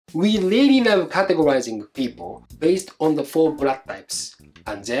We really love categorizing people based on the four blood types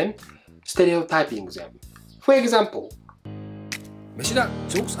and then stereotyping them. For example, Meshida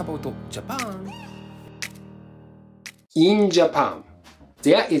jokes about Japan. In Japan,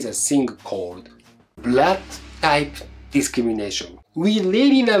 there is a thing called blood type discrimination. We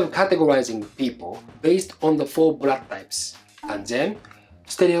really love categorizing people based on the four blood types and then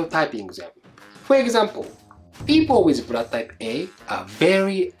stereotyping them. For example, people with blood type A are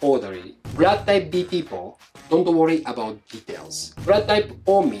very orderly. Blood type B people don't worry about details. Blood type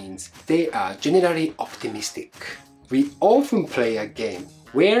O means they are generally optimistic. We often play a game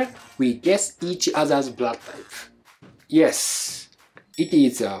where we guess each other's blood type. Yes, it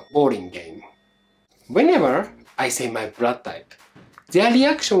is a boring game. Whenever I say my blood type, their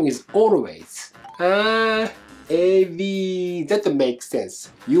reaction is always, AB, that makes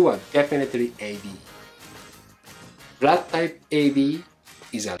sense. You are definitely AB. Blood type AB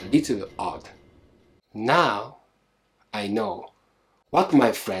is a little odd. Now, I know what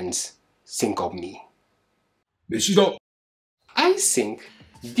my friends think of me. Meshida. I think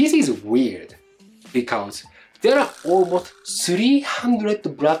this is weird because there are almost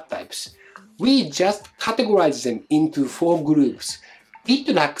 300 blood types. We just categorize them into 4 groups. It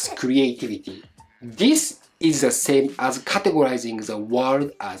lacks creativity. This is the same as categorizing the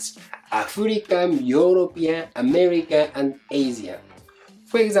world as African, European, American, and Asian.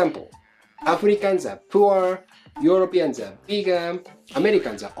 For example, Africans are poor, Europeans are bigger,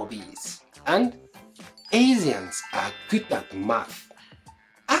 Americans are obese, and Asians are good at math.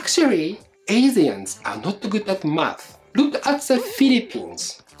 Actually, Asians are not good at math. Look at the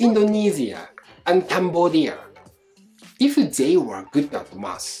Philippines, Indonesia, and Cambodia. If they were good at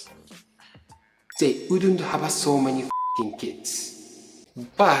math, they wouldn't have so many f***ing kids.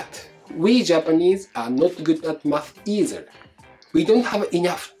 But we Japanese are not good at math either. We don't have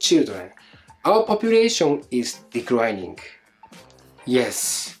enough children. Our population is declining.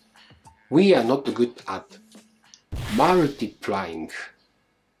 Yes, we are not good at multiplying.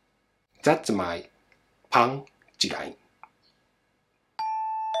 That's my punchline.